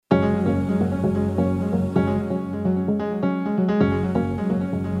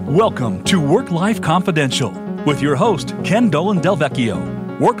Welcome to Work-Life Confidential with your host, Ken Dolan Del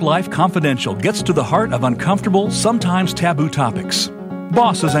Vecchio. Work-Life Confidential gets to the heart of uncomfortable, sometimes taboo topics.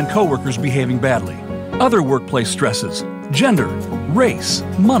 Bosses and coworkers behaving badly, other workplace stresses, gender, race,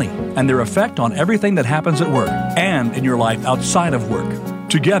 money, and their effect on everything that happens at work and in your life outside of work.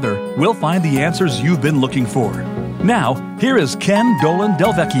 Together, we'll find the answers you've been looking for. Now, here is Ken Dolan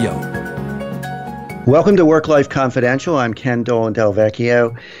Del Vecchio. Welcome to Work-Life Confidential. I'm Ken Dolan Del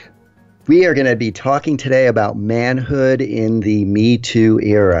Vecchio. We are going to be talking today about manhood in the Me Too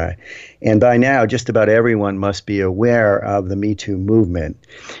era. And by now, just about everyone must be aware of the Me Too movement.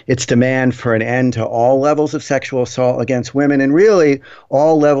 Its demand for an end to all levels of sexual assault against women, and really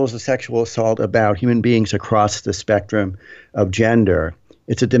all levels of sexual assault about human beings across the spectrum of gender.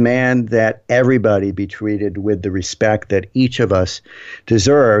 It's a demand that everybody be treated with the respect that each of us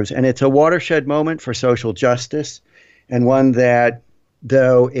deserves. And it's a watershed moment for social justice, and one that,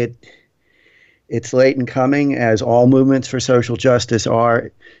 though it's late in coming, as all movements for social justice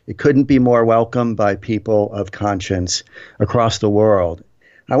are, it couldn't be more welcomed by people of conscience across the world.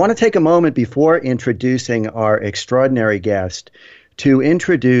 I want to take a moment before introducing our extraordinary guest to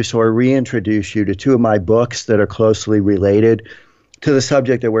introduce or reintroduce you to two of my books that are closely related to the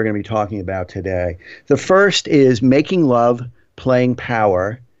subject that we're going to be talking about today. The first is Making Love, Playing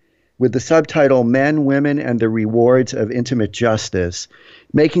Power, with the subtitle Men, Women, and the Rewards of Intimate Justice.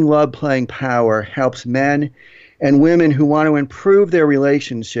 Making Love, Playing Power helps men and women who want to improve their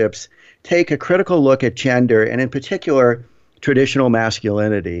relationships take a critical look at gender, and in particular, traditional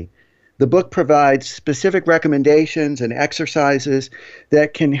masculinity. The book provides specific recommendations and exercises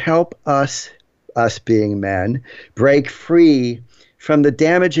that can help us being men, break free from the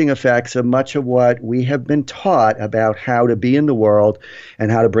damaging effects of much of what we have been taught about how to be in the world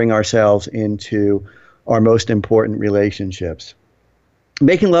and how to bring ourselves into our most important relationships.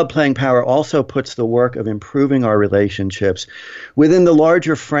 Making Love, Playing Power also puts the work of improving our relationships within the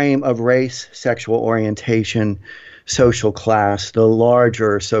larger frame of race, sexual orientation, social class, the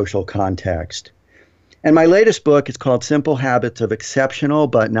larger social context. And my latest book is called Simple Habits of Exceptional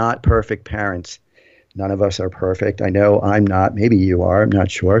but Not Perfect Parents. None of us are perfect. I know I'm not. Maybe you are. I'm not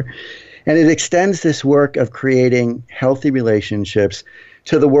sure. And it extends this work of creating healthy relationships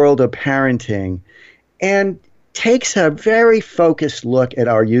to the world of parenting and takes a very focused look at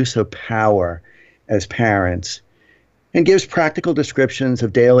our use of power as parents and gives practical descriptions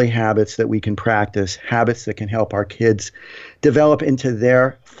of daily habits that we can practice, habits that can help our kids develop into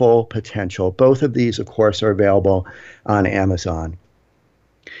their full potential. Both of these, of course, are available on Amazon.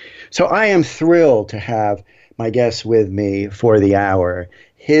 So I am thrilled to have my guest with me for the hour.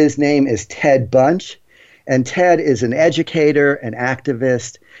 His name is Ted Bunch, and Ted is an educator, an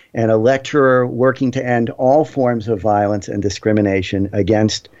activist, and a lecturer working to end all forms of violence and discrimination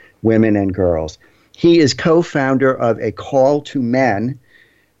against women and girls. He is co-founder of A Call to Men,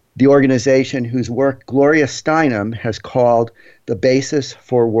 the organization whose work Gloria Steinem has called the basis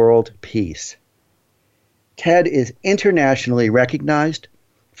for world peace. Ted is internationally recognized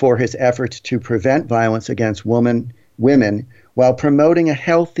for his efforts to prevent violence against women while promoting a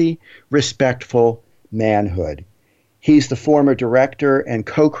healthy, respectful manhood. He's the former director and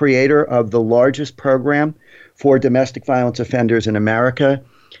co-creator of the largest program for domestic violence offenders in America.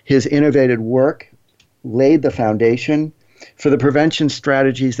 His innovative work laid the foundation for the prevention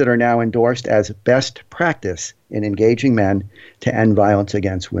strategies that are now endorsed as best practice in engaging men to end violence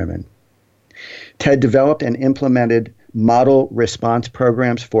against women. Ted developed and implemented model response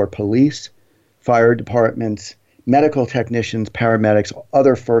programs for police, fire departments, medical technicians, paramedics,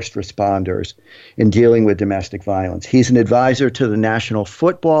 other first responders in dealing with domestic violence. He's an advisor to the National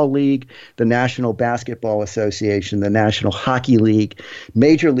Football League, the National Basketball Association, the National Hockey League,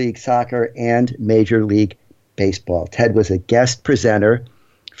 Major League Soccer, and Major League Baseball. Ted was a guest presenter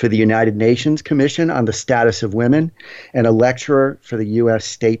for the United Nations Commission on the Status of Women and a lecturer for the U.S.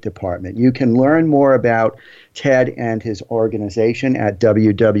 State Department. You can learn more about Ted and his organization at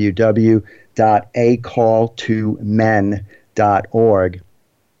www.acalltomen.org.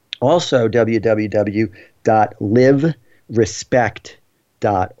 Also,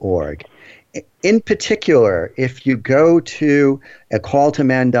 www.liverespect.org. In particular, if you go to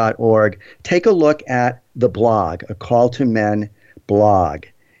acalltomen.org, take a look at the blog, A Call to Men blog.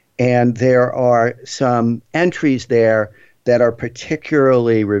 And there are some entries there that are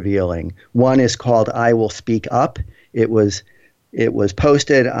particularly revealing. One is called I Will Speak Up. It was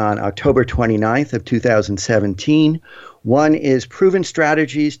posted on October 29th of 2017. One is Proven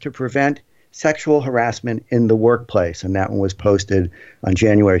Strategies to Prevent Sexual Harassment in the Workplace, and that one was posted on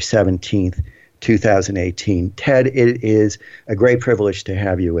January 17th, 2018. Ted, it is a great privilege to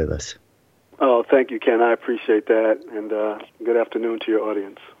have you with us. Oh, thank you, Ken. I appreciate that, and good afternoon to your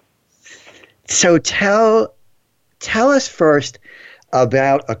audience. So tell us first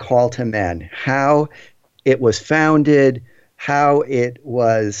about A Call to Men, how it was founded, how it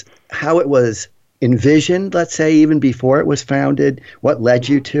was envisioned, let's say, even before it was founded, what led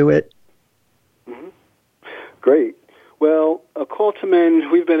you to it? Mm-hmm. Great. Well, A Call to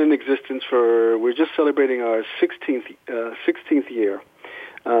Men, we've been in existence we're just celebrating our 16th year.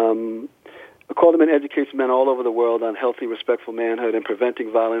 A Call to Men educates men all over the world on healthy, respectful manhood and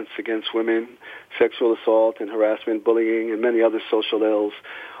preventing violence against women, sexual assault and harassment, bullying, and many other social ills.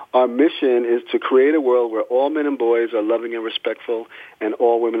 Our mission is to create a world where all men and boys are loving and respectful and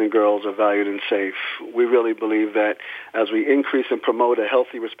all women and girls are valued and safe. We really believe that as we increase and promote a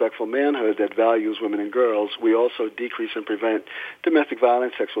healthy, respectful manhood that values women and girls, we also decrease and prevent domestic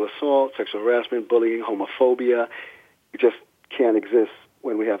violence, sexual assault, sexual harassment, bullying, homophobia. It just can't exist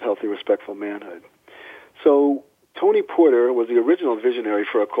when we have healthy, respectful manhood. So Tony Porter was the original visionary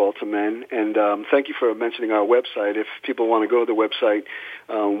for A Call to Men, and thank you for mentioning our website. If people want to go to the website,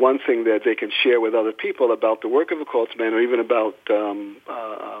 one thing that they can share with other people about the work of A Call to Men, or even about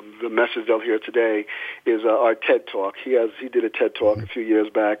the message they'll hear today, is our TED Talk. He did a TED Talk a few years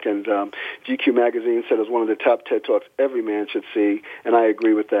back, and GQ magazine said it was one of the top TED Talks every man should see, and I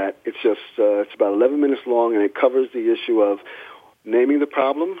agree with that. It's just it's about 11 minutes long, and it covers the issue of naming the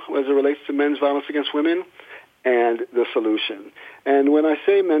problem as it relates to men's violence against women, and the solution. And when I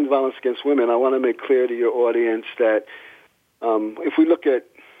say men's violence against women, I want to make clear to your audience that if we look at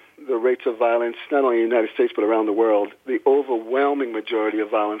the rates of violence, not only in the United States but around the world, the overwhelming majority of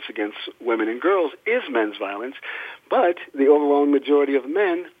violence against women and girls is men's violence, but the overwhelming majority of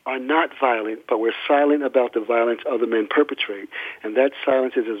men are not violent, but we're silent about the violence other men perpetrate. And that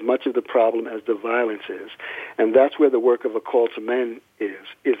silence is as much of the problem as the violence is. And that's where the work of A Call to Men is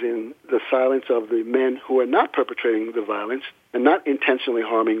in the silence of the men who are not perpetrating the violence and not intentionally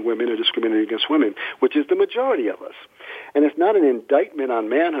harming women or discriminating against women, which is the majority of us. And it's not an indictment on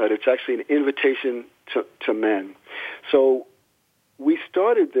manhood, it's actually an invitation to men. So we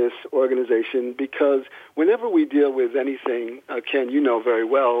started this organization because whenever we deal with anything, Ken, you know very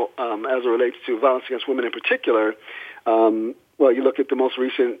well, as it relates to violence against women in particular, well, you look at the most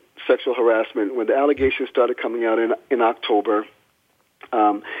recent sexual harassment. When the allegations started coming out in October,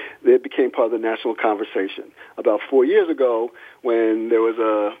 it became part of the national conversation. About 4 years ago, when there was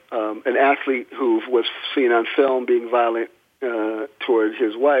an athlete who was seen on film being violent toward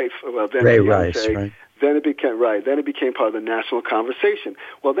his wife, Ray Rice, right? Then it became part of the national conversation.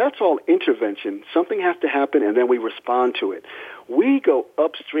 Well, that's all intervention. Something has to happen, and then we respond to it. We go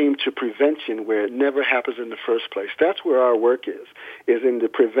upstream to prevention where it never happens in the first place. That's where our work is in the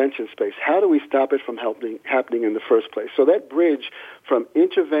prevention space. How do we stop it from happening in the first place? So that bridge from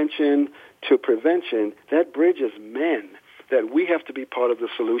intervention to prevention, that bridge is men, that we have to be part of the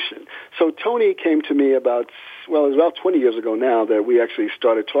solution. So Tony came to me it was about 20 years ago now that we actually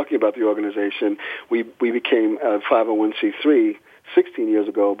started talking about the organization. We became a 501c3 16 years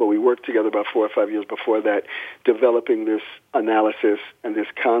ago, but we worked together about 4 or 5 years before that, developing this analysis and this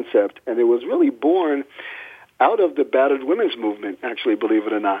concept. And it was really born out of the battered women's movement, actually, believe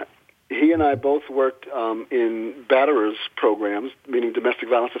it or not. He and I both worked in batterers programs, meaning domestic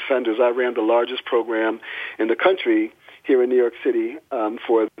violence offenders. I ran the largest program in the country here in New York City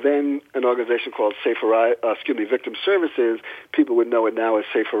for then an organization called Victim Services. People would know it now as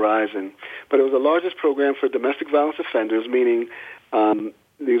Safe Horizon. But it was the largest program for domestic violence offenders, meaning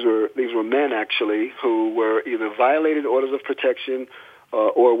these were men, actually, who were either violated orders of protection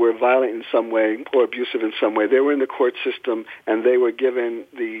or were violent in some way or abusive in some way. They were in the court system, and they were given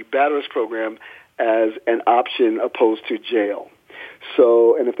the batterers program as an option opposed to jail.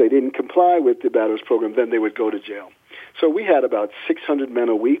 So, and if they didn't comply with the batterers program, then they would go to jail. So we had about 600 men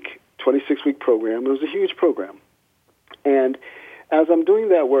a week, 26-week program. It was a huge program. And as I'm doing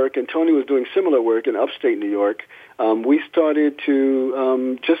that work, and Tony was doing similar work in upstate New York, we started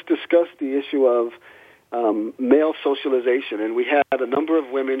to just discuss the issue of male socialization. And we had a number of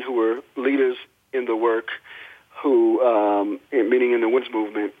women who were leaders in the work, meaning in the women's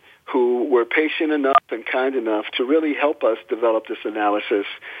movement, who were patient enough and kind enough to really help us develop this analysis,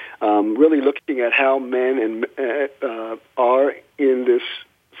 really looking at how men are in this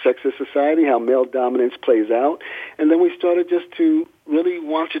sexist society, how male dominance plays out. And then we started just to really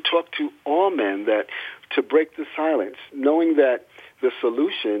want to talk to all men, that to break the silence, knowing that the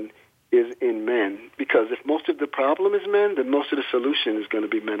solution is in men, because if most of the problem is men, then most of the solution is going to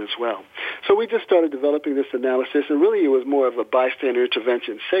be men as well. So we just started developing this analysis, and really it was more of a bystander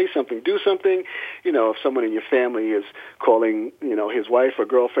intervention. Say something, do something. You know, if someone in your family is calling, you know, his wife or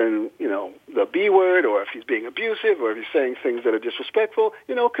girlfriend, you know, the B word, or if he's being abusive, or if he's saying things that are disrespectful,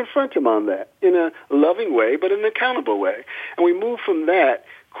 you know, confront him on that in a loving way, but in an accountable way. And we move from that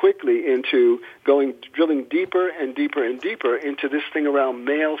quickly into drilling deeper and deeper and deeper into this thing around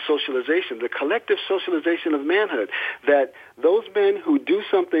male socialization, the collective socialization of manhood, that those men who do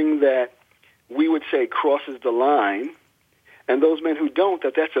something that we would say crosses the line, and those men who don't,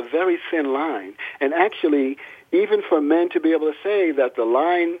 that's a very thin line. And actually, even for men to be able to say that the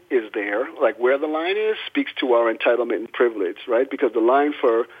line is there, like where the line is, speaks to our entitlement and privilege, right? Because the line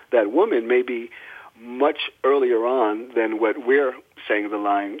for that woman may be much earlier on than what we're saying the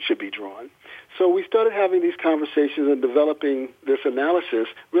line should be drawn. So we started having these conversations and developing this analysis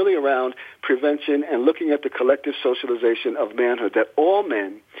really around prevention and looking at the collective socialization of manhood, that all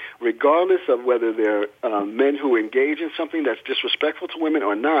men, regardless of whether they're men who engage in something that's disrespectful to women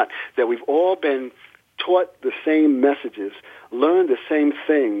or not, that we've all been taught the same messages, learned the same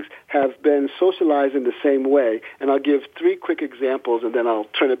things, have been socialized in the same way. And I'll give 3 quick examples, and then I'll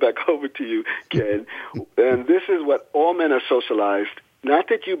turn it back over to you, Ken. And this is what all men are socialized. Not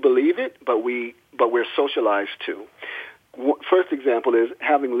that you believe it, but we're socialized to. First example is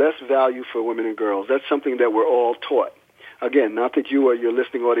having less value for women and girls. That's something that we're all taught. Again, not that you or your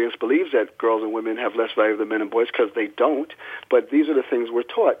listening audience believes that girls and women have less value than men and boys, because they don't, but these are the things we're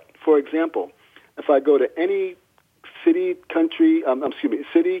taught. For example, if I go to any city, county,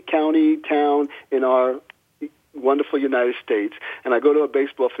 town in our wonderful United States, and I go to a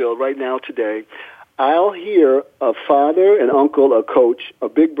baseball field right now today, I'll hear a father, an uncle, a coach, a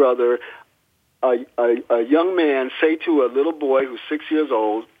big brother, a young man say to a little boy who's 6 years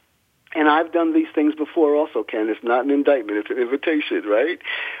old, and I've done these things before also, Ken. It's not an indictment. It's an invitation, right?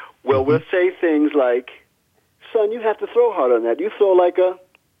 Well, we'll say things like, son, you have to throw hard on that. You throw like a,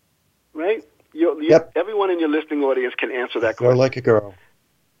 right? Yep. Everyone in your listening audience can answer that question. Throw like a girl.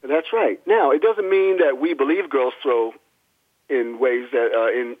 That's right. Now, it doesn't mean that we believe girls throw in ways that are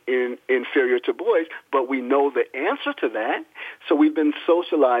inferior to boys, but we know the answer to that. So we've been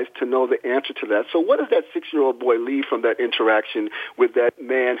socialized to know the answer to that. So what does that 6-year-old boy leave from that interaction with that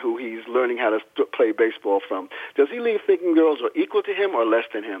man who he's learning how to play baseball from? Does he leave thinking girls are equal to him or less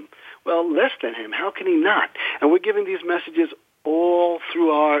than him? Well, less than him. How can he not? And we're giving these messages all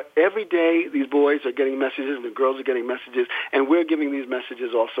through our every day. These boys are getting messages and the girls are getting messages, and we're giving these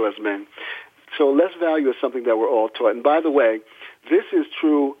messages also as men. So less value is something that we're all taught. And by the way, this is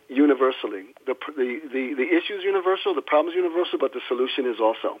true universally. The issue is universal, the problem is universal, but the solution is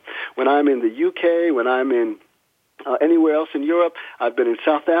also. When I'm in the UK, when I'm in anywhere else in Europe, I've been in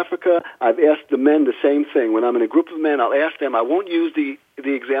South Africa, I've asked the men the same thing. When I'm in a group of men, I'll ask them, I won't use the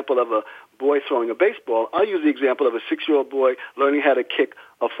example of a boy throwing a baseball. I'll use the example of a 6-year-old boy learning how to kick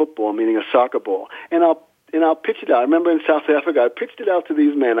a football, meaning a soccer ball. And I'll pitch it out. I remember in South Africa, I pitched it out to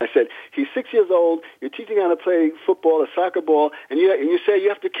these men. I said, he's 6 years old, you're teaching him how to play football, a soccer ball, and you say you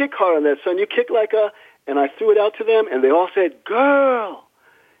have to kick hard on that, son. You kick like a, and I threw it out to them, and they all said, girl.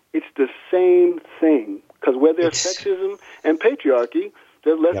 It's the same thing, because where there's sexism and patriarchy,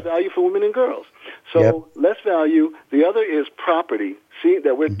 there's less value for women and girls. So less value. The other is property. See,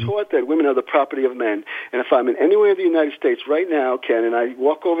 that we're taught that women are the property of men. And if I'm in anywhere in the United States right now, Ken, and I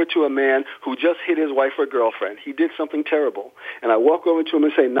walk over to a man who just hit his wife or girlfriend, he did something terrible, and I walk over to him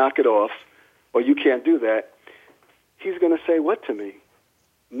and say, knock it off, or you can't do that, he's going to say what to me?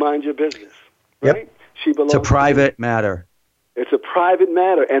 Mind your business, right? Yep. She belongs. It's a private matter. It's a private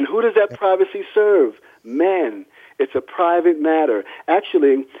matter. And who does that privacy serve? Men. It's a private matter.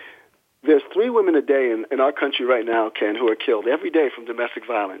 Actually, there's 3 women a day in our country right now, Ken, who are killed every day from domestic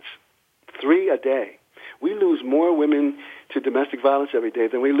violence. 3 a day. We lose more women to domestic violence every day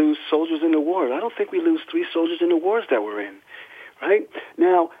than we lose soldiers in the war. I don't think we lose 3 soldiers in the wars that we're in, right?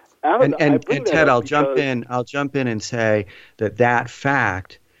 Now, and Ted, I'll jump in and say that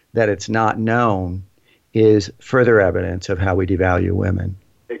fact that it's not known is further evidence of how we devalue women.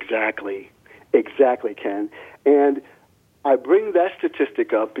 Exactly, Ken. And I bring that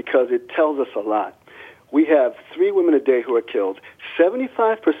statistic up because it tells us a lot. We have 3 women a day who are killed.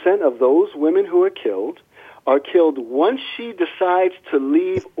 75% of those women who are killed once she decides to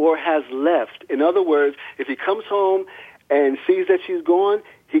leave or has left. In other words, if he comes home and sees that she's gone,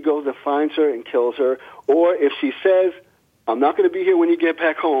 he goes and finds her and kills her. Or if she says, I'm not going to be here when you get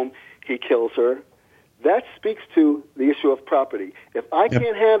back home, he kills her. That speaks to the issue of property. If I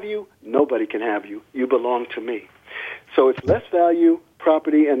can't have you, nobody can have you. You belong to me. So it's less value,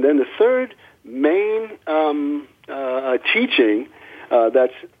 property, and then the third main teaching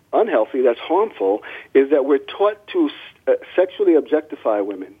that's unhealthy, that's harmful, is that we're taught to sexually objectify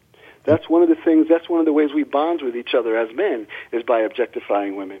women. That's one of the things, that's one of the ways we bond with each other as men, is by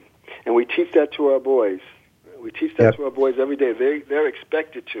objectifying women. And we teach that to our boys. We teach that to our boys every day. They're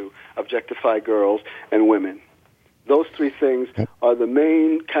expected to objectify girls and women. Those three things are the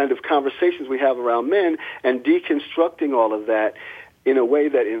main kind of conversations we have around men, and deconstructing all of that in a way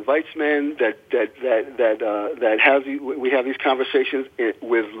that invites men, that has, we have these conversations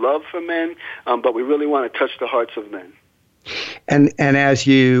with love for men, but we really want to touch the hearts of men. And as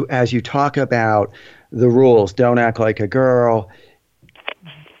you talk about the rules, don't act like a girl,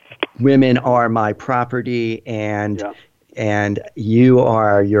 women are my property, and you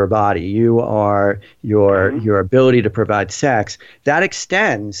are your body, you are your ability to provide sex, that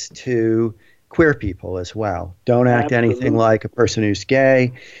extends to queer people as well. Don't act anything like a person who's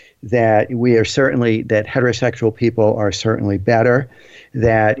gay, that that heterosexual people are certainly better,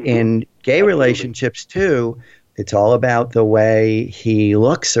 that in gay relationships too, it's all about the way he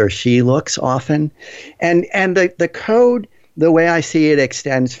looks or she looks often. And the code, the way I see it,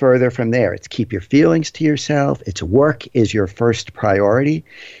 extends further from there. It's keep your feelings to yourself. It's work is your first priority.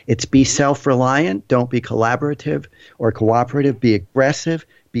 It's be self-reliant. Don't be collaborative or cooperative. Be aggressive.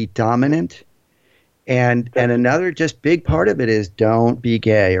 Be dominant. And another just big part of it is don't be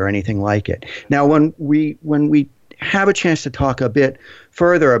gay or anything like it. Now, when we have a chance to talk a bit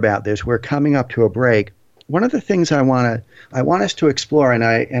further about this, we're coming up to a break. One of the things I want us to explore, and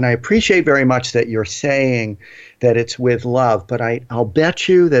I appreciate very much that you're saying that it's with love, but I'll bet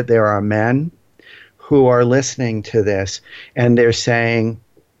you that there are men who are listening to this and they're saying,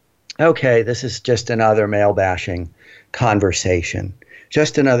 okay, this is just another male bashing conversation.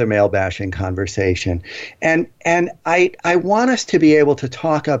 Just another male bashing conversation. And I want us to be able to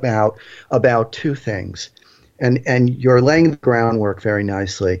talk about two things. And you're laying the groundwork very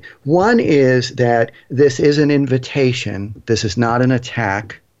nicely. One is that this is an invitation. This is not an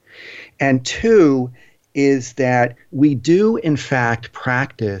attack. And two is that we do, in fact,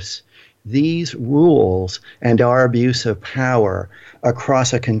 practice these rules and our abuse of power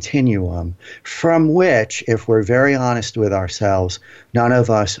across a continuum from which, if we're very honest with ourselves, none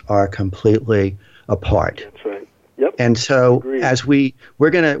of us are completely apart. That's right. Yep. And so Agreed. as we're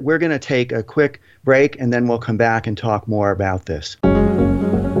gonna take a quick break, and then we'll come back and talk more about this.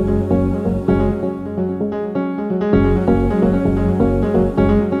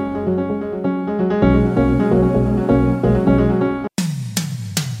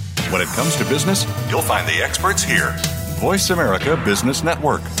 When it comes to business, you'll find the experts here. Voice America Business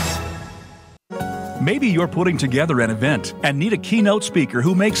Network. Maybe you're putting together an event and need a keynote speaker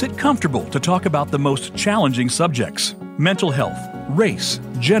who makes it comfortable to talk about the most challenging subjects: mental health, race,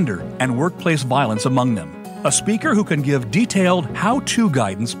 gender, and workplace violence among them. A speaker who can give detailed how-to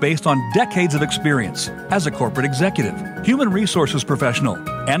guidance based on decades of experience as a corporate executive, human resources professional,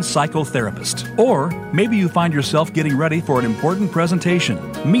 and psychotherapist. Or maybe you find yourself getting ready for an important presentation,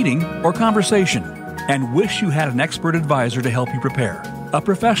 meeting, or conversation and wish you had an expert advisor to help you prepare. A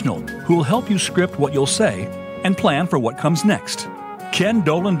professional who will help you script what you'll say and plan for what comes next. Ken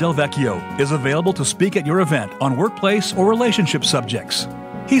Dolan Del Vecchio is available to speak at your event on workplace or relationship subjects.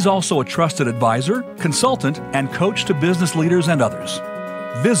 He's also a trusted advisor, consultant, and coach to business leaders and others.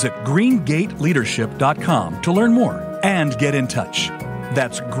 Visit GreenGateLeadership.com to learn more and get in touch.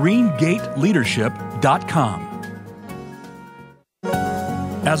 That's GreenGateLeadership.com.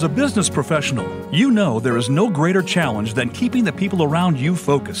 As a business professional, you know there is no greater challenge than keeping the people around you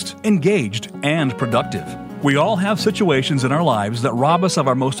focused, engaged, and productive. We all have situations in our lives that rob us of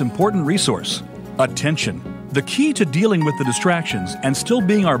our most important resource, attention. The key to dealing with the distractions and still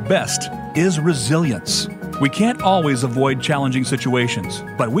being our best is resilience. We can't always avoid challenging situations,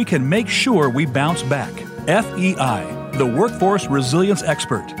 but we can make sure we bounce back. FEI, the Workforce Resilience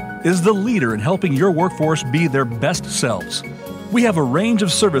Expert, is the leader in helping your workforce be their best selves. We have a range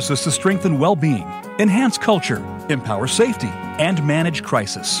of services to strengthen well-being, enhance culture, empower safety, and manage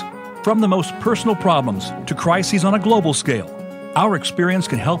crisis. From the most personal problems to crises on a global scale, our experience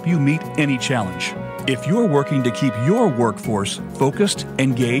can help you meet any challenge. If you're working to keep your workforce focused,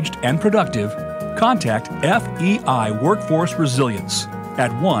 engaged, and productive, contact FEI Workforce Resilience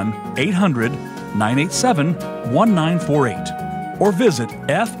at 1-800-987-1948 or visit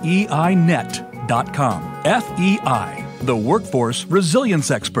FEInet.com. FEI, the Workforce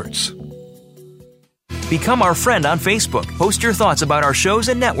Resilience Experts. Become our friend on Facebook. Post your thoughts about our shows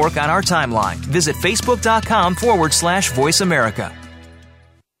and network on our timeline. Visit Facebook.com/Voice America.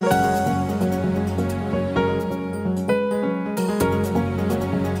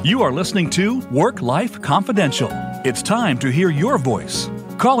 You are listening to Work Life Confidential. It's time to hear your voice.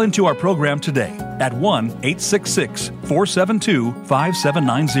 Call into our program today at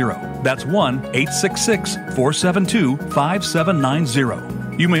 1-866-472-5790. That's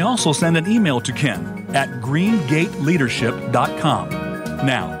 1-866-472-5790. You may also send an email to Ken at greengateleadership.com.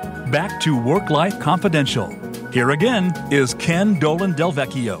 Now, back to Work Life Confidential. Here again is Ken Dolan Del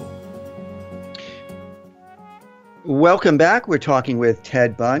Vecchio. Welcome back. We're talking with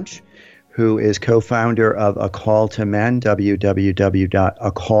Ted Bunch, who is co-founder of A Call to Men,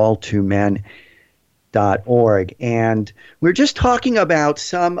 www.acalltomen.org. And we're just talking about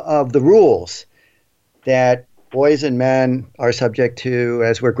some of the rules that boys and men are subject to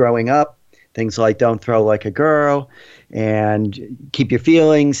as we're growing up. Things like don't throw like a girl and keep your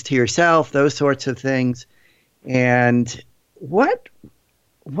feelings to yourself, those sorts of things. And what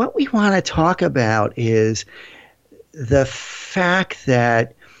we want to talk about is the fact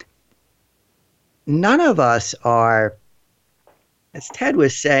that none of us are, as Ted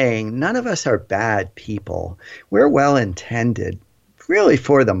was saying, none of us are bad people. We're well-intended, really,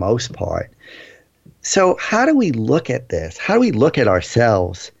 for the most part. So how do we look at this? How do we look at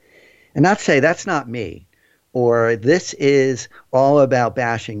ourselves and not say, that's not me, or this is all about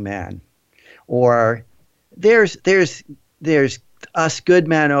bashing men, or there's us good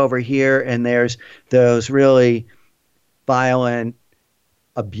men over here, and there's those really violent,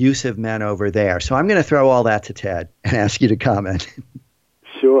 abusive men over there. So I'm going to throw all that to Ted and ask you to comment.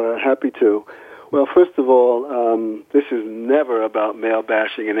 Sure, happy to. Well, first of all, this is never about male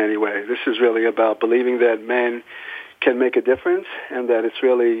bashing in any way. This is really about believing that men can make a difference, and that it's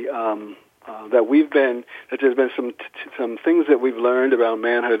really that there's been some things that we've learned around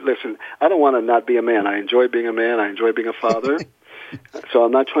manhood. Listen, I don't want to not be a man. I enjoy being a man. I enjoy being a father. So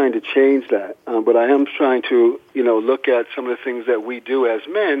I'm not trying to change that, but I am trying to, look at some of the things that we do as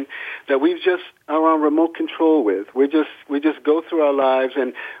men that we've just are on remote control with. We just go through our lives,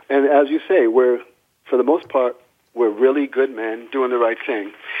 and as you say, for the most part, we're really good men doing the right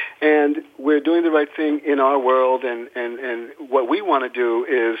thing, and we're doing the right thing in our world. And what we want to do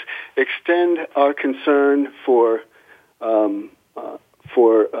is extend our concern for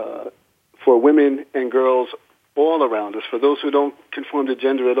women and girls all around us, for those who don't conform to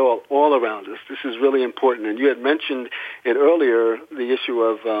gender at all around us. This is really important. And you had mentioned it earlier, the issue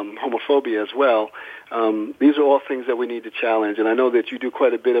of homophobia as well. These are all things that we need to challenge, and I know that you do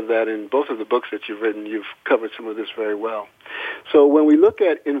quite a bit of that in both of the books that you've written. You've covered some of this very well. So when we look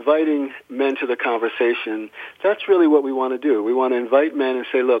at inviting men to the conversation, that's really what we want to do. We want to invite men and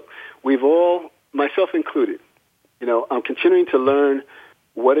say, look, we've all, myself included, I'm continuing to learn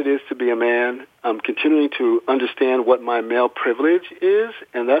what it is to be a man. I'm continuing to understand what my male privilege is,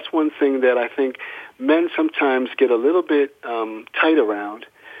 and that's one thing that I think men sometimes get a little bit tight around,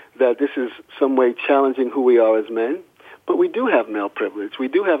 that this is some way challenging who we are as men. But we do have male privilege. We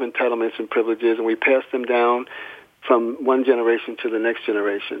do have entitlements and privileges, and we pass them down from one generation to the next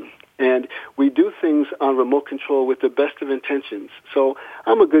generation. And we do things on remote control with the best of intentions. So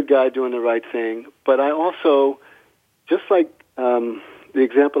I'm a good guy doing the right thing, but I also, just like the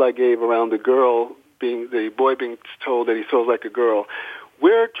example I gave around the boy being told that he feels like a girl,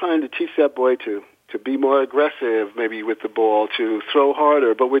 we're trying to teach that boy to be more aggressive, maybe with the ball, to throw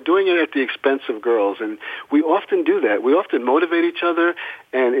harder, but we're doing it at the expense of girls. And we often do that. We often motivate each other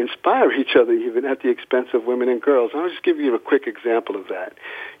and inspire each other even at the expense of women and girls. And I'll just give you a quick example of that.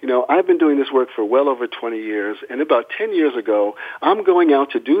 I've been doing this work for well over 20 years, and about 10 years ago, I'm going out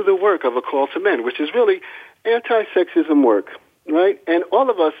to do the work of A Call to Men, which is really anti-sexism work. Right? And all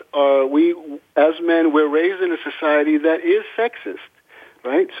of us as men, we're raised in a society that is sexist,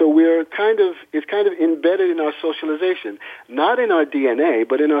 right? So it's kind of embedded in our socialization, not in our DNA,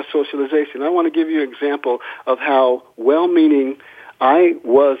 but in our socialization. I want to give you an example of how well-meaning I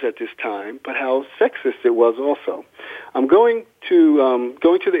was at this time, but how sexist it was also. I'm going to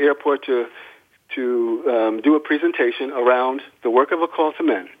the airport to do a presentation around the work of A Call to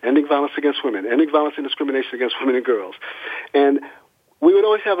Men, ending violence against women, ending violence and discrimination against women and girls. And we would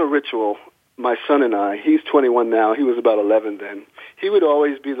always have a ritual, my son and I. He's 21 now. He was about 11 then. He would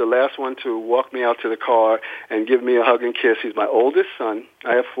always be the last one to walk me out to the car and give me a hug and kiss. He's my oldest son.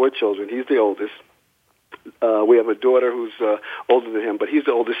 I have 4 children. He's the oldest. We have a daughter who's older than him, but he's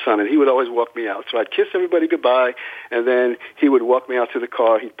the oldest son, and he would always walk me out. So I'd kiss everybody goodbye, and then he would walk me out to the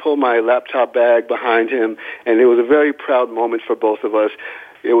car. He'd pull my laptop bag behind him, and it was a very proud moment for both of us.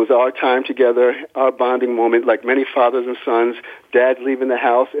 It was our time together, our bonding moment, like many fathers and sons. Dad's leaving the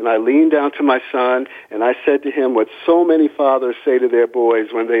house, and I leaned down to my son, and I said to him what so many fathers say to their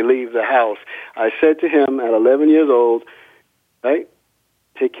boys when they leave the house. I said to him at 11 years old, right,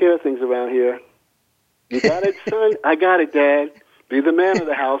 Take care of things around here. You got it, son? I got it, Dad. Be the man of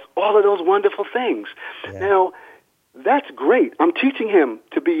the house. All of those wonderful things. Yeah. Now, that's great. I'm teaching him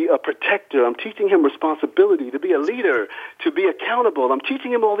to be a protector. I'm teaching him responsibility, to be a leader, to be accountable. I'm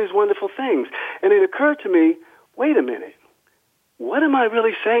teaching him all these wonderful things. And it occurred to me, wait a minute. What am I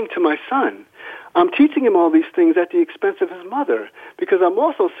really saying to my son? I'm teaching him all these things at the expense of his mother, because I'm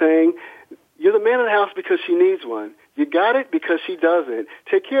also saying, you're the man of the house because she needs one. You got it because she doesn't.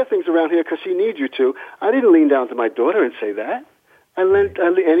 Take care of things around here because she needs you to. I didn't lean down to my daughter and say that. And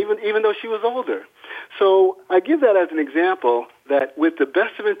even though she was older. So I give that as an example that with the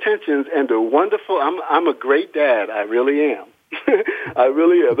best of intentions and the wonderful, I'm a great dad. I really am. I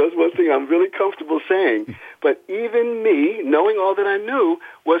really am. That's one thing I'm really comfortable saying. But even me, knowing all that I knew,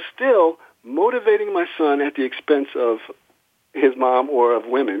 was still motivating my son at the expense of his mom or of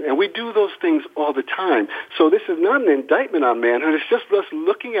women. And we do those things all the time. So this is not an indictment on manhood. It's just us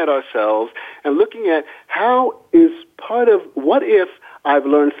looking at ourselves and looking at how is part of, what if I've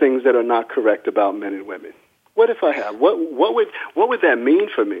learned things that are not correct about men and women? What if I have? What would that mean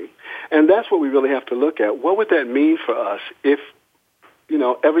for me? And that's what we really have to look at. What would that mean for us if,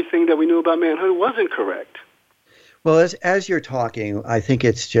 everything that we knew about manhood wasn't correct? Well, as you're talking, I think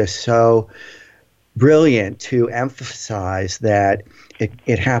it's just so brilliant to emphasize that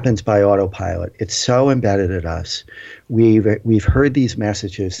it happens by autopilot. It's so embedded in us. We've heard these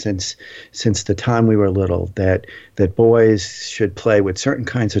messages since the time we were little that boys should play with certain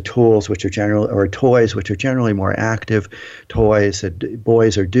kinds of tools, which are toys which are generally more active toys, that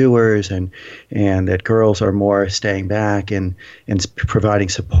boys are doers, and that girls are more staying back and providing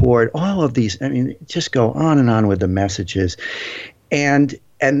support. All of these, just go on and on with the messages. And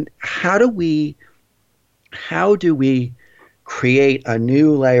how do we create a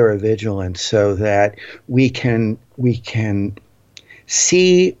new layer of vigilance so that we can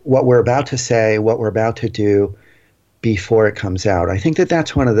see what we're about to say, what we're about to do before it comes out? I think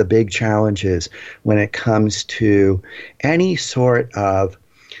that's one of the big challenges when it comes to any sort of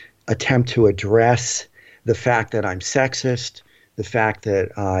attempt to address the fact that I'm sexist, the fact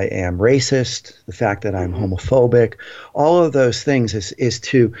that I am racist, the fact that I'm homophobic. All of those things is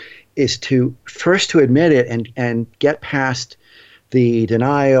to first to admit it and get past the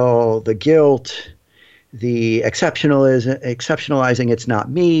denial, the guilt, the exceptionalizing it's not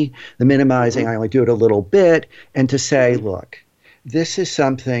me, the minimizing I only do it a little bit, and to say, look, this is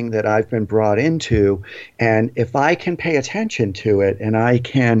something that I've been brought into, and if I can pay attention to it and I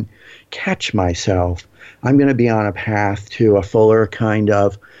can catch myself, I'm going to be on a path to a fuller kind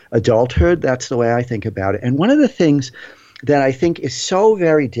of adulthood. That's the way I think about it. And one of the things that I think is so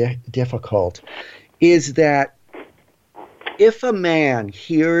very difficult is that if a man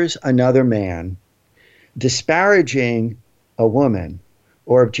hears another man disparaging a woman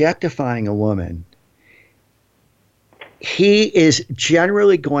or objectifying a woman, he is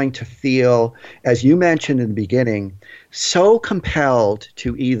generally going to feel, as you mentioned in the beginning, so compelled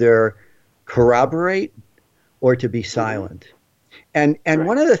to either corroborate or to be silent. And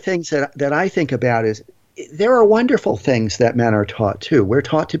one of the things that I think about is there are wonderful things that men are taught too. We're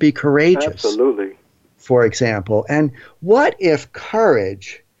taught to be courageous. Absolutely. For example. And what if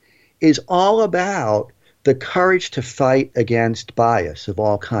courage is all about the courage to fight against bias of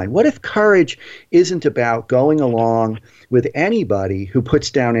all kind? What if courage isn't about going along with anybody who puts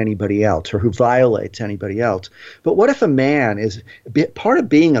down anybody else or who violates anybody else? But what if a man is part of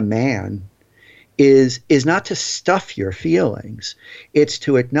being a man is not to stuff your feelings. It's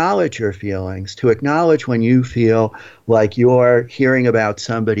to acknowledge your feelings, to acknowledge when you feel like you're hearing about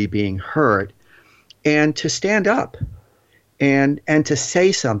somebody being hurt, and to stand up and to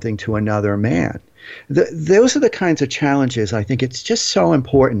say something to another man. Those are the kinds of challenges I think it's just so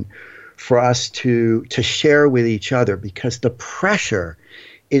important for us to share with each other, because the pressure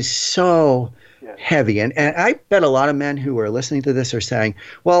is so heavy. And I bet a lot of men who are listening to this are saying,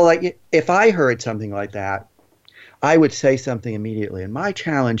 well, like, if I heard something like that, I would say something immediately. And my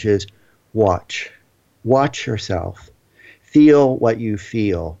challenge is watch yourself, feel what you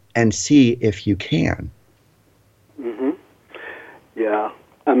feel, and see if you can. Mm-hmm. Yeah.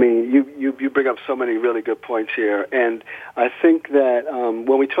 I mean, you bring up so many really good points here. And I think that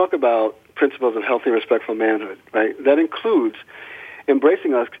when we talk about principles of healthy, respectful manhood, right, that includes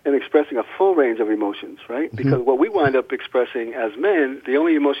embracing us and expressing a full range of emotions, right? Mm-hmm. Because what we wind up expressing as men, the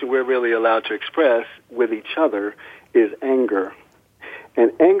only emotion we're really allowed to express with each other is anger.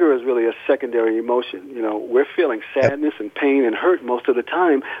 And anger is really a secondary emotion. You know, we're feeling sadness and pain and hurt most of the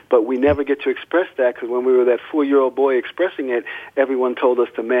time, but we never get to express that because when we were that 4-year-old boy expressing it, everyone told us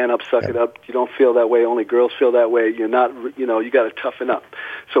to man up, suck it up. You don't feel that way. Only girls feel that way. You're not, you know, you got to toughen up.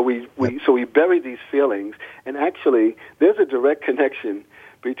 So we bury these feelings, and actually there's a direct connection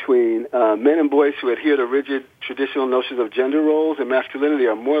between men and boys who adhere to rigid traditional notions of gender roles and masculinity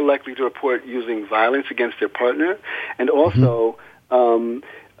are more likely to report using violence against their partner, and also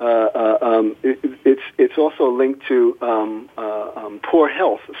it's also linked to poor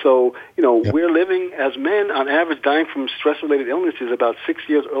health. So, you know, we're living as men on average dying from stress-related illnesses about 6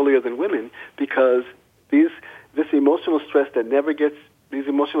 years earlier than women because this emotional stress that never gets, these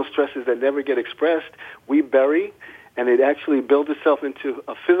emotional stresses that never get expressed, we bury, and it actually builds itself into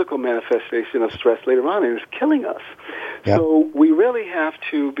a physical manifestation of stress later on, and it's killing us. Yep. So we really have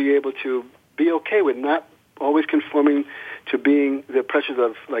to be able to be okay with not always conforming to being the pressures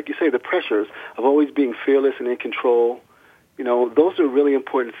of, like you say, the pressures of always being fearless and in control. You know, those are really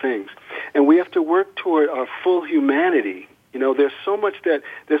important things. And we have to work toward our full humanity. You know, there's so much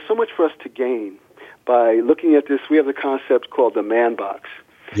for us to gain by looking at this. We have the concept called the man box.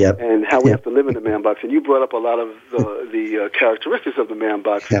 Yep. And how we have to live in the man box. And you brought up a lot of the characteristics of the man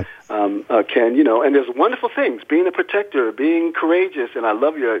box, Ken, you know, and there's wonderful things, being a protector, being courageous, and I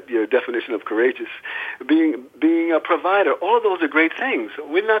love your definition of courageous, being a provider. All of those are great things.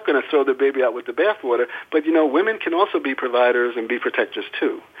 We're not going to throw the baby out with the bathwater, but, you know, women can also be providers and be protectors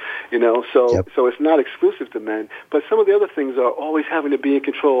too, you know, so it's not exclusive to men. But some of the other things are always having to be in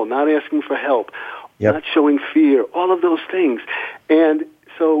control, not asking for help, not showing fear, all of those things. And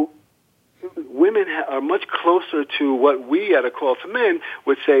so women are much closer to what we at A Call to Men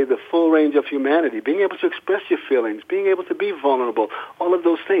would say the full range of humanity, being able to express your feelings, being able to be vulnerable, all of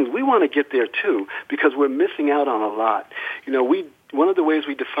those things. We want to get there too because we're missing out on a lot. You know, one of the ways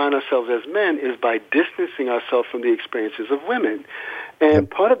we define ourselves as men is by distancing ourselves from the experiences of women.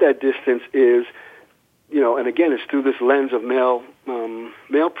 And part of that distance is, you know, and again, it's through this lens of male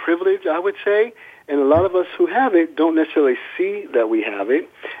privilege, I would say. And a lot of us who have it don't necessarily see that we have it.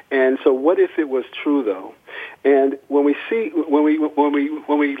 And so, what if it was true, though? And when we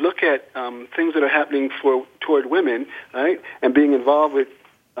look at things that are happening toward women, right, and being involved with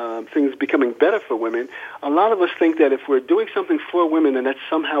things becoming better for women, a lot of us think that if we're doing something for women, then that's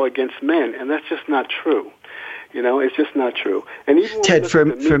somehow against men, and that's just not true. You know, it's just not true. And even Ted,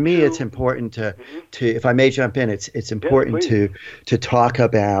 for me, it's important to if I may jump in, it's important to talk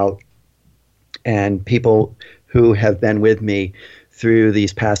about. And people who have been with me through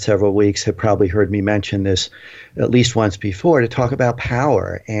these past several weeks have probably heard me mention this at least once before, to talk about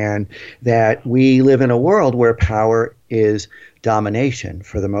power, and that we live in a world where power is domination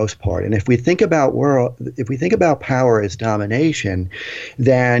for the most part. And if we think about power as domination,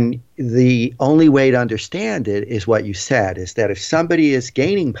 then the only way to understand it is what you said, is that if somebody is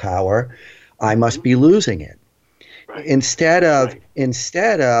gaining power, I must be losing it. Right. Instead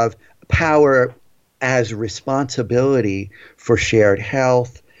of power as responsibility for shared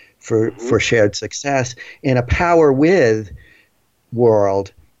health, for shared success. In a power with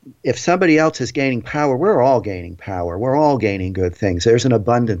world, if somebody else is gaining power, we're all gaining power. We're all gaining good things. There's an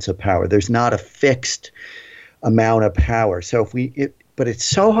abundance of power. There's not a fixed amount of power. So but it's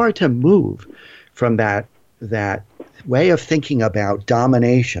so hard to move from that way of thinking about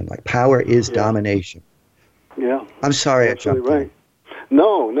domination. Like power is domination. Yeah. I'm sorry I jumped in. Right.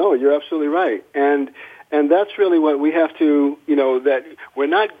 No, you're absolutely right. And that's really what we have to, you know, that we're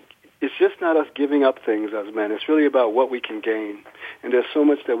not, it's just not us giving up things as men. It's really about what we can gain. And there's so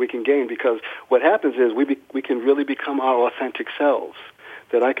much that we can gain because what happens is we can really become our authentic selves,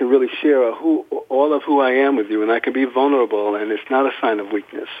 that I can really share all of who I am with you, and I can be vulnerable, and it's not a sign of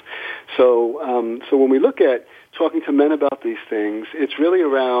weakness. So when we look at talking to men about these things, it's really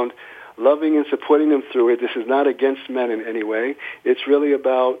around loving and supporting them through it. This is not against men in any way. It's really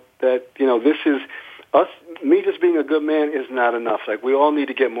about that, you know, this is us, me just being a good man is not enough. Like, we all need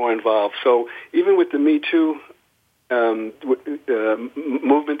to get more involved. So even with the Me Too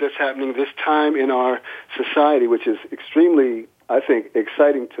movement that's happening this time in our society, which is extremely, I think,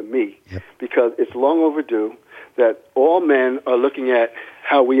 exciting to me, because it's long overdue that all men are looking at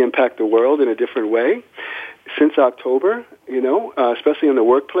how we impact the world in a different way since October, you know, especially in the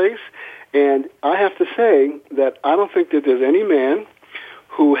workplace. And I have to say that I don't think that there's any man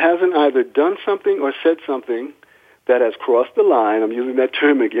who hasn't either done something or said something that has crossed the line, I'm using that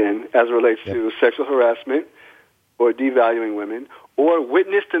term again, as it relates to sexual harassment or devaluing women, or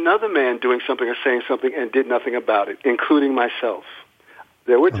witnessed another man doing something or saying something and did nothing about it, including myself.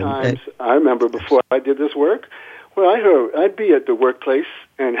 There were times, I remember before I did this work, Well, I'd be at the workplace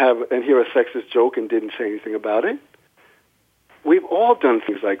and hear a sexist joke and didn't say anything about it. We've all done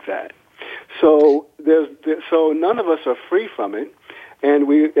things like that. So so none of us are free from it, and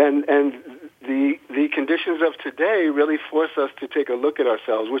the conditions of today really force us to take a look at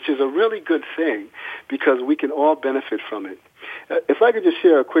ourselves, which is a really good thing because we can all benefit from it. If I could just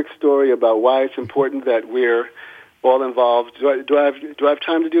share a quick story about why it's important that we're all involved. Do I have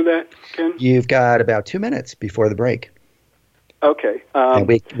time to do that, Ken? You've got about 2 minutes before the break. Okay. And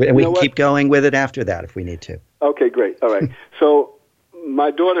we can keep going with it after that if we need to. Okay, great. All right. So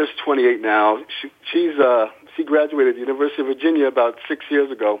my daughter's 28 now. She graduated the University of Virginia about 6 years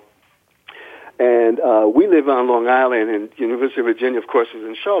ago. And we live on Long Island, and the University of Virginia, of course, is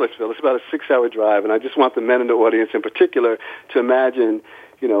in Charlottesville. It's about a 6-hour drive, and I just want the men in the audience in particular to imagine,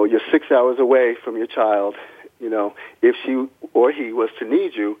 you're 6 hours away from your child. If she or he was to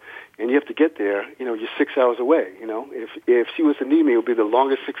need you, and you have to get there, you're 6 hours away. If she was to need me, it would be the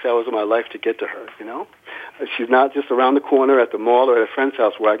longest 6 hours of my life to get to her. She's not just around the corner at the mall or at a friend's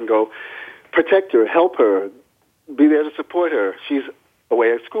house where I can go protect her, help her, be there to support her. She's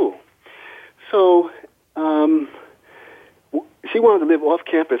away at school. So she wanted to live off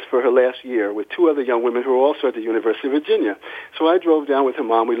campus for her last year with 2 other young women who were also at the University of Virginia. So I drove down with her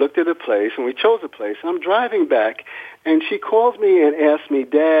mom. We looked at a place, and we chose a place. And I'm driving back, and she calls me and asks me,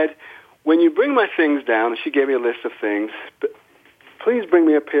 Dad, when you bring my things down, and she gave me a list of things, please bring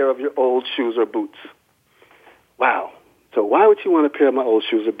me a pair of your old shoes or boots. Wow. So why would she want a pair of my old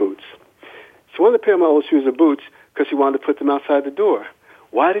shoes or boots? She wanted a pair of my old shoes or boots because she wanted to put them outside the door.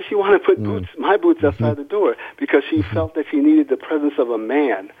 Why did she want to put my boots outside the door? Because she felt that she needed the presence of a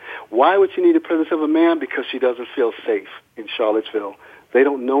man. Why would she need the presence of a man? Because she doesn't feel safe in Charlottesville. They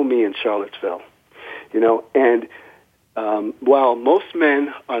don't know me in Charlottesville. And while most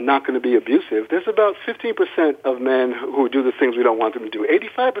men are not going to be abusive, there's about 15% of men who do the things we don't want them to do.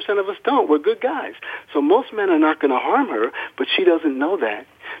 85% of us don't. We're good guys. So most men are not going to harm her, but she doesn't know that.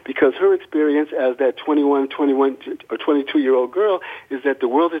 Because her experience as that 21 or 22-year-old girl is that the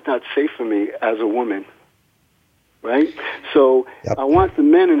world is not safe for me as a woman, right? So I want the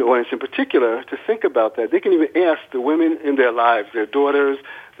men in the audience in particular to think about that. They can even ask the women in their lives, their daughters,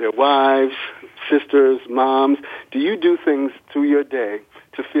 their wives, sisters, moms, do you do things through your day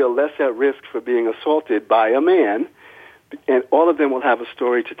to feel less at risk for being assaulted by a man? And all of them will have a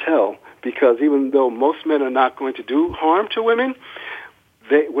story to tell because even though most men are not going to do harm to women,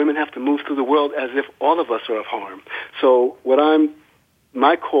 women have to move through the world as if all of us are of harm. So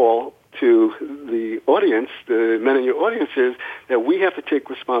my call to the audience, the men in your audience, is that we have to take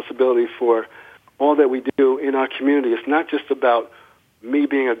responsibility for all that we do in our community. It's not just about me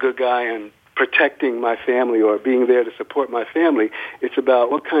being a good guy and protecting my family or being there to support my family. It's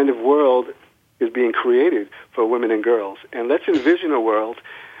about what kind of world is being created for women and girls. And let's envision a world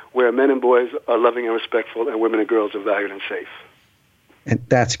where men and boys are loving and respectful and women and girls are valued and safe. And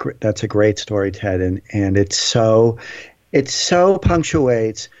that's a great story, Ted, and it so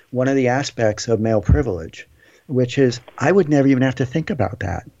punctuates one of the aspects of male privilege, which is I would never even have to think about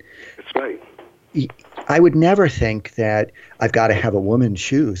that. That's right. I would never think that I've got to have a woman's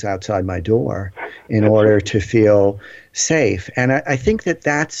shoes outside my door in order to feel safe, and I think that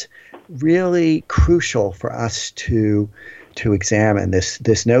that's really crucial for us to examine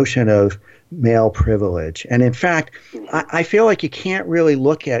this notion of male privilege. And in fact, I feel like you can't really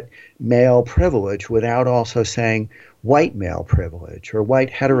look at male privilege without also saying white male privilege or white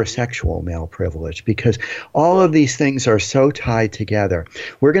heterosexual male privilege, because all of these things are so tied together.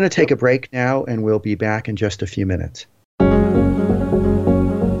 We're going to take a break now, and we'll be back in just a few minutes.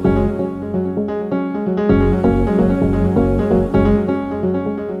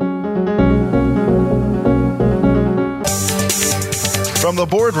 From the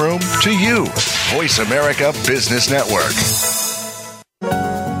boardroom to you, Voice America Business Network.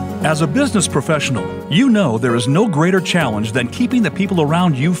 As a business professional, you know there is no greater challenge than keeping the people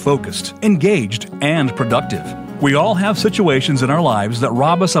around you focused, engaged, and productive. We all have situations in our lives that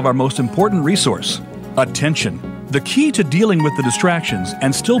rob us of our most important resource, attention. The key to dealing with the distractions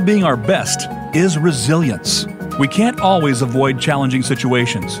and still being our best is resilience. We can't always avoid challenging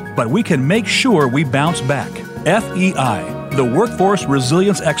situations, but we can make sure we bounce back. FEI, the Workforce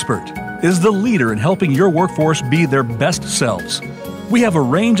Resilience Expert, is the leader in helping your workforce be their best selves. We have a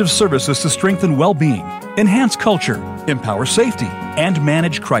range of services to strengthen well-being, enhance culture, empower safety, and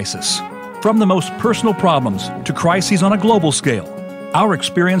manage crisis. From the most personal problems to crises on a global scale, our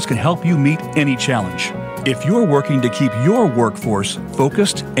experience can help you meet any challenge. If you're working to keep your workforce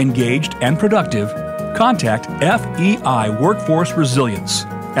focused, engaged, and productive, contact FEI Workforce Resilience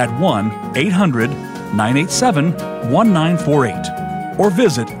at 1-800 877-987-1948 or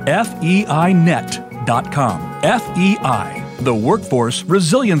visit feinet.com. FEI, the Workforce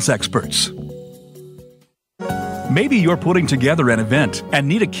Resilience Experts. Maybe you're putting together an event and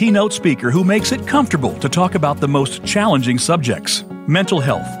need a keynote speaker who makes it comfortable to talk about the most challenging subjects: mental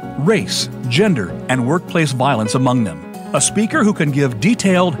health, race, gender, and workplace violence among them. A speaker who can give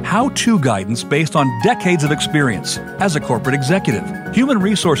detailed how-to guidance based on decades of experience as a corporate executive, human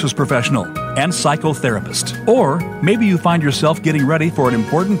resources professional, and psychotherapist. Or maybe you find yourself getting ready for an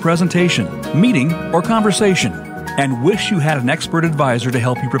important presentation, meeting, or conversation and wish you had an expert advisor to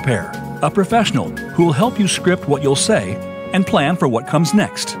help you prepare. A professional who will help you script what you'll say and plan for what comes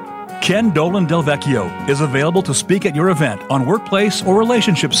next. Ken Dolan Del Vecchio is available to speak at your event on workplace or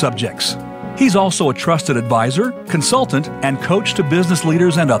relationship subjects. He's also a trusted advisor, consultant, and coach to business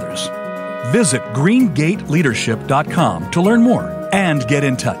leaders and others. Visit greengate.leadership.com to learn more and get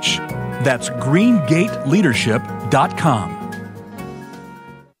in touch. That's greengate.leadership.com.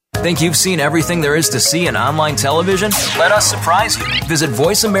 Think you've seen everything there is to see in online television? Let us surprise you. Visit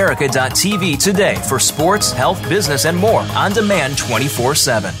voiceamerica.tv today for sports, health, business, and more on demand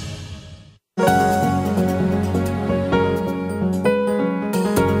 24/7.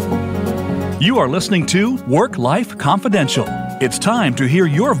 You are listening to Work Life Confidential. It's time to hear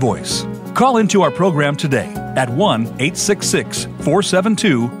your voice. Call into our program today at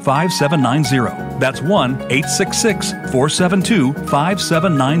 1-866-472-5790. That's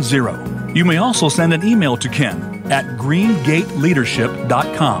 1-866-472-5790. You may also send an email to Ken at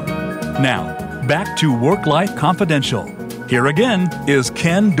greengate.leadership.com. Now, back to Work Life Confidential. Here again is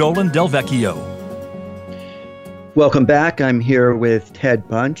Ken Dolan Del Vecchio. Welcome back. I'm here with Ted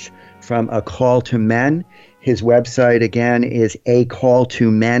Bunch from A Call to Men. His website, again, is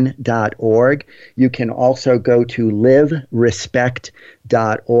acalltomen.org. You can also go to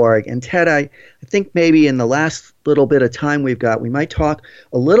liverespect.org. And Ted, I think maybe in the last little bit of time we've got, we might talk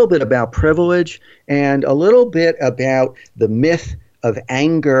a little bit about privilege and a little bit about the myth of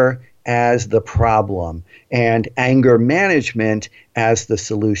anger as the problem and anger management as the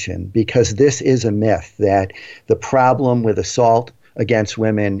solution, because this is a myth that the problem with assault against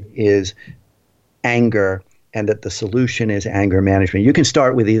women is anger and that the solution is anger management. You can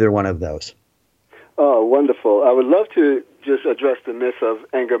start with either one of those. Oh, wonderful. I would love to just address the myth of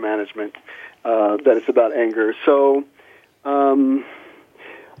anger management, that it's about anger. So I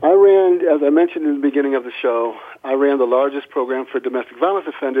ran, as I mentioned in the beginning of the show, I ran the largest program for domestic violence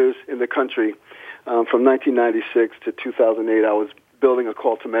offenders in the country from 1996 to 2008. I was building A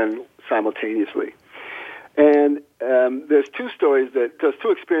Call to Men simultaneously. And there's two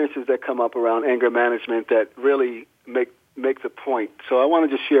experiences that come up around anger management that really make the point. So I want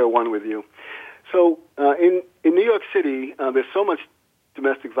to just share one with you. So in New York City, there's so much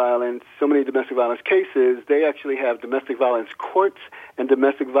domestic violence, so many domestic violence cases. They actually have domestic violence courts and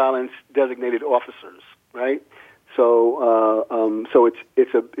domestic violence designated officers, right? So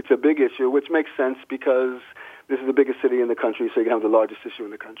it's a big issue, which makes sense because this is the biggest city in the country, so you have the largest issue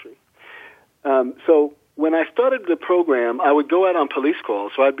in the country. So when I started the program, I would go out on police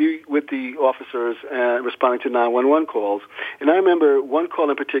calls. So I'd be with the officers responding to 911 calls. And I remember one call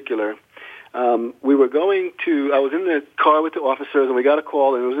in particular. I was in the car with the officers, and we got a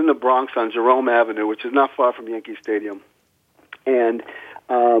call, and it was in the Bronx on Jerome Avenue, which is not far from Yankee Stadium. And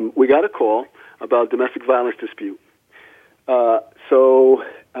we got a call about a domestic violence dispute. So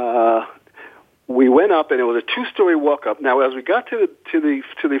we went up, and it was a two-story walk-up. Now, as we got to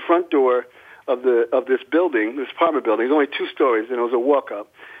the front door of this building, this apartment building, it's only 2 stories, and it was a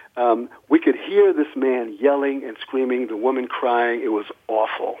walk-up. We could hear this man yelling and screaming, the woman crying. It was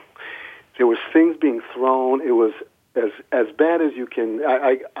awful. There was things being thrown. It was as bad as you can.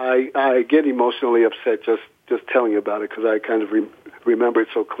 I get emotionally upset just telling you about it because I kind of remember it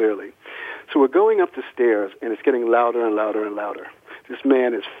so clearly. So we're going up the stairs, and it's getting louder and louder and louder. This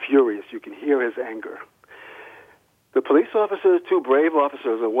man is furious. You can hear his anger. The police officers, 2 brave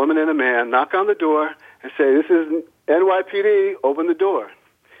officers, a woman and a man, knock on the door and say, "This is NYPD, open the door."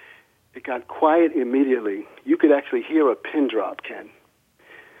 It got quiet immediately. You could actually hear a pin drop, Ken.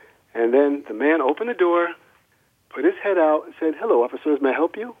 And then the man opened the door, put his head out, and said, "Hello, officers, may I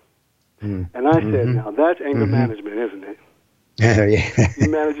help you?" And I said, "Now that's anger management, isn't it?" Yeah. He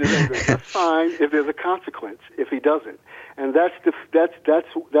manages anger just fine if there's a consequence. If he doesn't, and that's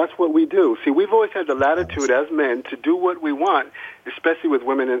what we do. See, we've always had the latitude as men to do what we want, especially with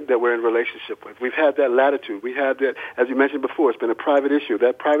women that we're in relationship with. We've had that latitude. We had that, as you mentioned before. It's been a private issue.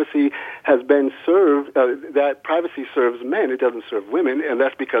 That privacy has been served. That privacy serves men. It doesn't serve women, and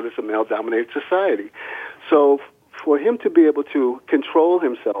that's because it's a male-dominated society. So, for him to be able to control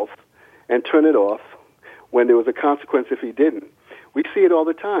himself and turn it off, when there was a consequence if he didn't. We see it all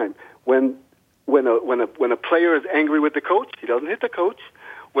the time. When a player is angry with the coach, he doesn't hit the coach.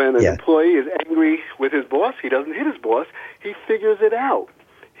 When an employee is angry with his boss, he doesn't hit his boss. He figures it out.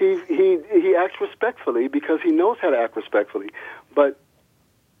 He acts respectfully because he knows how to act respectfully. But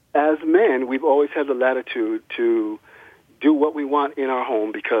as men, we've always had the latitude to do what we want in our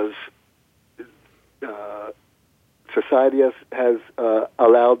home because society has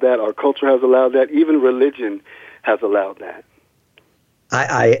allowed that. Our culture has allowed that. Even religion has allowed that.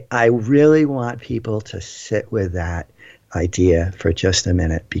 I really want people to sit with that idea for just a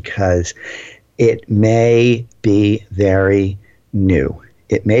minute because it may be very new.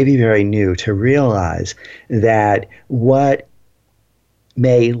 It may be very new to realize that what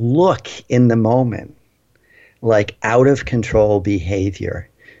may look in the moment like out of control behavior,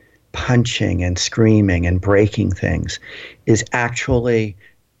 punching and screaming and breaking things, is actually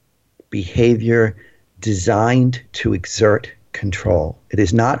behavior designed to exert control. It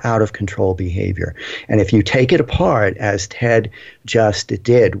is not out of control behavior. And if you take it apart, as Ted just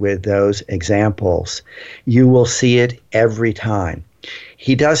did with those examples, you will see it every time.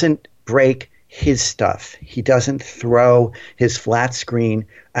 He doesn't break his stuff. He doesn't throw his flat screen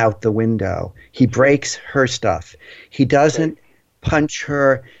out the window. He breaks her stuff. He doesn't punch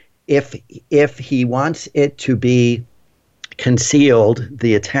her if he wants it to be concealed,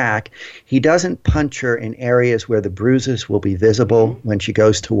 the attack. He doesn't punch her in areas where the bruises will be visible when she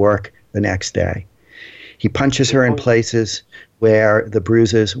goes to work the next day. He punches her in places where the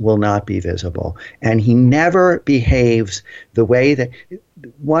bruises will not be visible. And he never behaves the way that...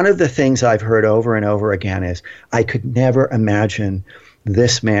 One of the things I've heard over and over again is, I could never imagine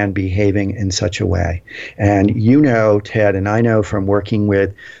this man behaving in such a way. And you know, Ted, and I know from working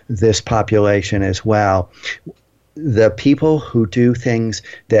with this population as well, the people who do things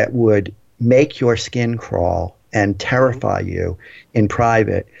that would make your skin crawl and terrify you in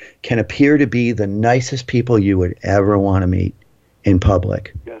private can appear to be the nicest people you would ever want to meet in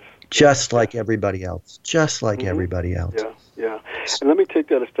public. Yes. Just like everybody else. Just like everybody else. Yeah. And let me take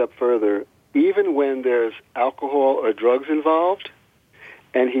that a step further. Even when there's alcohol or drugs involved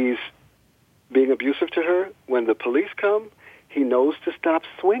and he's being abusive to her, when the police come, he knows to stop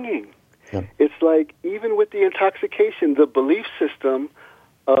swinging. Yeah. It's like, even with the intoxication, the belief system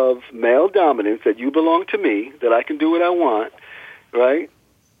of male dominance, that you belong to me, that I can do what I want, right,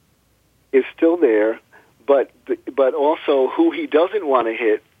 is still there, but also who he doesn't want to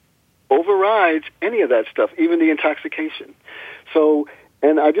hit overrides any of that stuff, even the intoxication. So,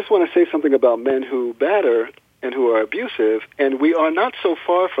 and I just want to say something about men who batter and who are abusive, and we are not so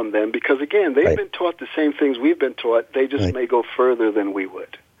far from them because, again, they've been taught the same things we've been taught. They just may go further than we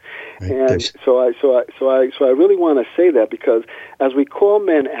would. And so I really want to say that because as we call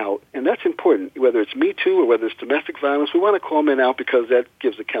men out, and that's important, whether it's Me Too or whether it's domestic violence, we want to call men out because that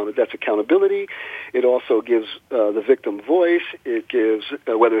gives that's accountability. It also gives the victim voice. It gives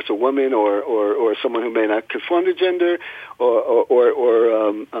whether it's a woman or someone who may not conform to gender,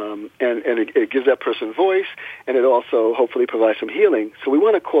 and it gives that person voice, and it also hopefully provides some healing. So we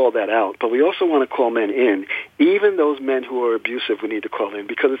want to call that out, but we also want to call men in. Even those men who are abusive, we need to call in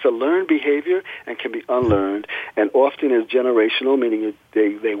because it's a learned behavior and can be unlearned, and often is generational, meaning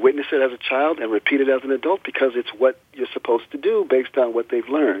they witness it as a child and repeat it as an adult because it's what you're supposed to do based on what they've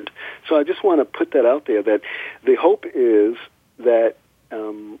learned. So I just want to put that out there, that the hope is that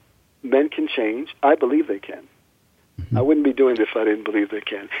men can change. I believe they can. I wouldn't be doing this if I didn't believe they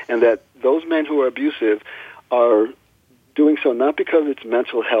can. And that those men who are abusive are doing so not because it's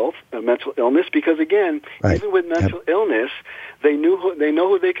mental health or mental illness, because, again, even with mental illness, they know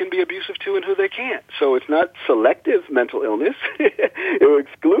who they can be abusive to and who they can't. So it's not selective mental illness or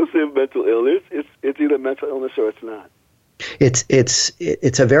exclusive mental illness. It's either mental illness or it's not.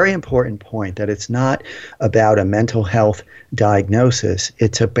 It's a very important point that it's not about a mental health diagnosis.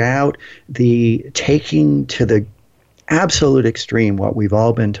 It's about the taking to the absolute extreme what we've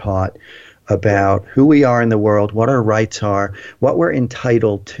all been taught about who we are in the world, what our rights are, what we're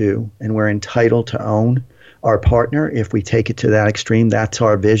entitled to, and we're entitled to own our partner. If we take it to that extreme, that's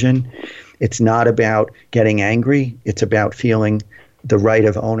our vision. It's not about getting angry. It's about feeling the right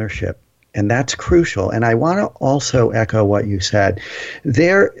of ownership. And that's crucial. And I want to also echo what you said.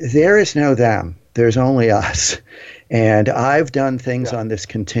 There is no them. There's only us. And I've done things on this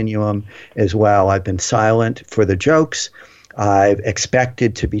continuum as well. I've been silent for the jokes. I've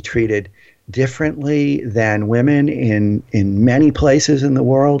expected to be treated differently than women in many places in the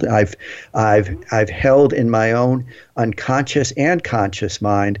world. I've held in my own unconscious and conscious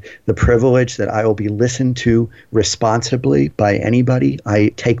mind the privilege that I will be listened to responsibly by anybody. I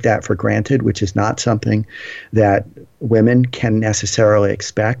take that for granted, which is not something that women can necessarily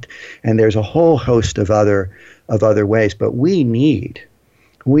expect. And there's a whole host of other ways, but we need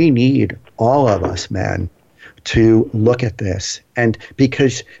all of us men to look at this, and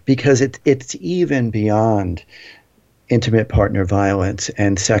because it's even beyond intimate partner violence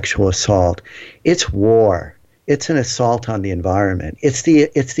and sexual assault. It's war. It's an assault on the environment. It's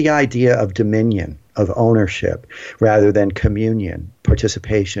the idea of dominion, of ownership, rather than communion,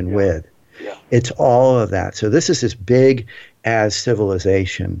 participation with. Yeah. It's all of that. So this is as big as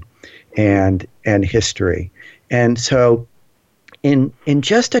civilization and history. And so in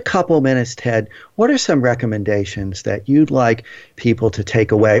just a couple minutes, Ted, what are some recommendations that you'd like people to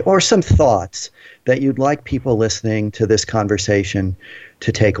take away, or some thoughts that you'd like people listening to this conversation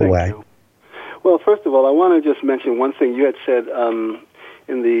to take away? You. Well, first of all, I want to just mention one thing you had said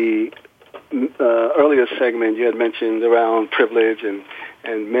in the earlier segment. You had mentioned around privilege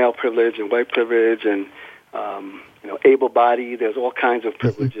and male privilege and white privilege and able-bodied. There's all kinds of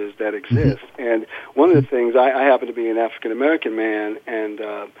privileges that exist. And one of the things, I happen to be an African-American man, and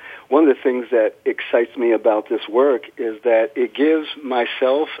one of the things that excites me about this work is that it gives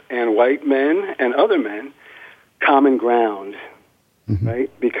myself and white men and other men common ground,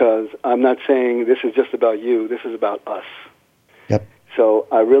 right? Because I'm not saying this is just about you, this is about us. Yep. So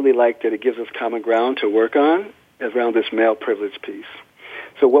I really like that it gives us common ground to work on around this male privilege piece.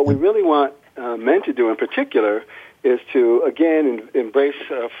 So what we really want men to do in particular is to, again, embrace,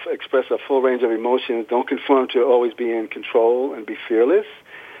 express a full range of emotions. Don't conform to always be in control, and be fearless.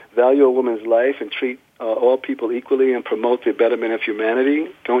 Value a woman's life and treat all people equally, and promote the betterment of humanity.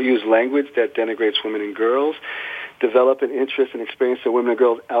 Don't use language that denigrates women and girls. Develop an interest and experience of women and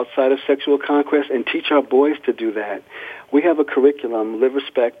girls outside of sexual conquest, and teach our boys to do that. We have a curriculum, Live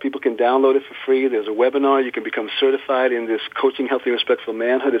Respect. People can download it for free. There's a webinar. You can become certified in this Coaching Healthy and Respectful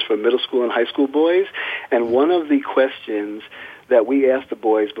Manhood. It's for middle school and high school boys. And one of the questions that we asked the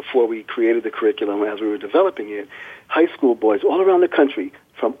boys before we created the curriculum as we were developing it, high school boys all around the country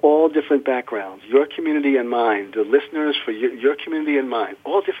from all different backgrounds, your community and mine, the listeners for your community and mine,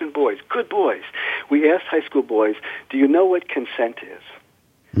 all different boys, good boys. We asked high school boys, do you know what consent is?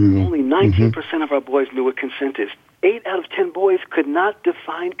 Only 19% of our boys knew what consent is. 8 out of 10 boys could not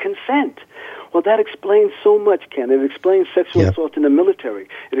define consent. Well, that explains so much, Ken. It explains sexual assault in the military.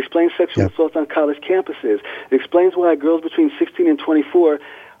 It explains sexual assault on college campuses. It explains why girls between 16 and 24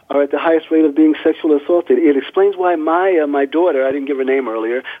 are at the highest rate of being sexually assaulted. It explains why Maya, my daughter, I didn't give her name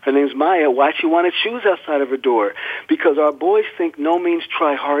earlier, her name's Maya, why she wanted shoes outside of her door. Because our boys think no means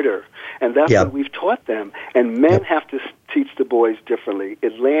try harder. And that's what we've taught them. And men have to teach the boys differently.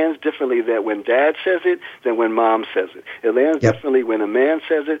 It lands differently that when dad says it than when mom says it. It lands differently when a man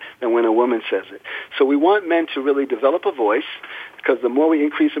says it than when a woman says it. So we want men to really develop a voice, because the more we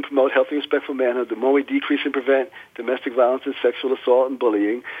increase and promote healthy and respectful manhood, the more we decrease and prevent domestic violence and sexual assault and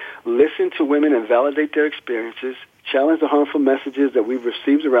bullying. Listen to women and validate their experiences. Challenge the harmful messages that we've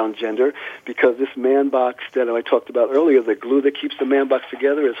received around gender, because this man box that I talked about earlier, the glue that keeps the man box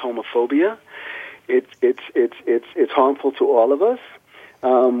together, is homophobia. It's harmful to all of us.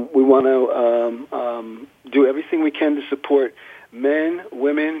 We want to do everything we can to support men,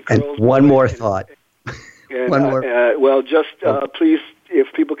 women, girls. And one more thought. One more. Please,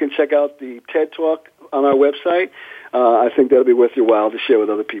 if people can check out the TED Talk on our website, I think that'll be worth your while to share with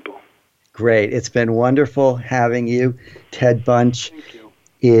other people. Great. It's been wonderful having you. Ted Bunch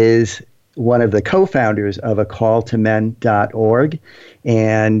is one of the co-founders of acalltomen.org,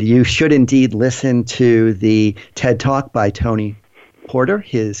 and you should indeed listen to the TED Talk by Tony Porter,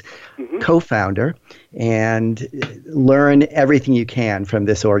 his co-founder, and learn everything you can from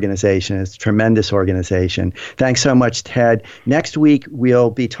this organization. It's a tremendous organization. Thanks so much, Ted. Next week, we'll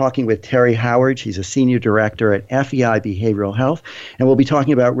be talking with Terry Howard. She's a senior director at FEI Behavioral Health, and we'll be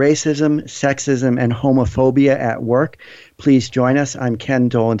talking about racism, sexism, and homophobia at work. Please join us. I'm Ken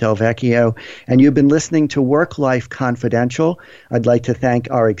Dolan Del Vecchio, and you've been listening to Work Life Confidential. I'd like to thank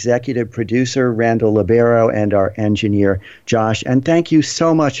our executive producer, Randall Libero, and our engineer, Josh. And thank you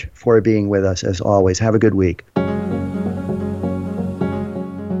so much for being with us, as always. Have a good week.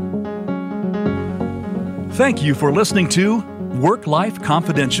 Thank you for listening to Work Life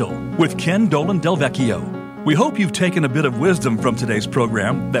Confidential with Ken Dolan Del Vecchio. We hope you've taken a bit of wisdom from today's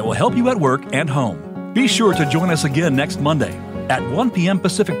program that will help you at work and home. Be sure to join us again next Monday at 1 p.m.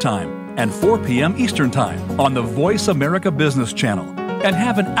 Pacific Time and 4 p.m. Eastern Time on the Voice America Business Channel. and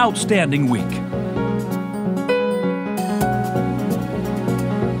have an outstanding week.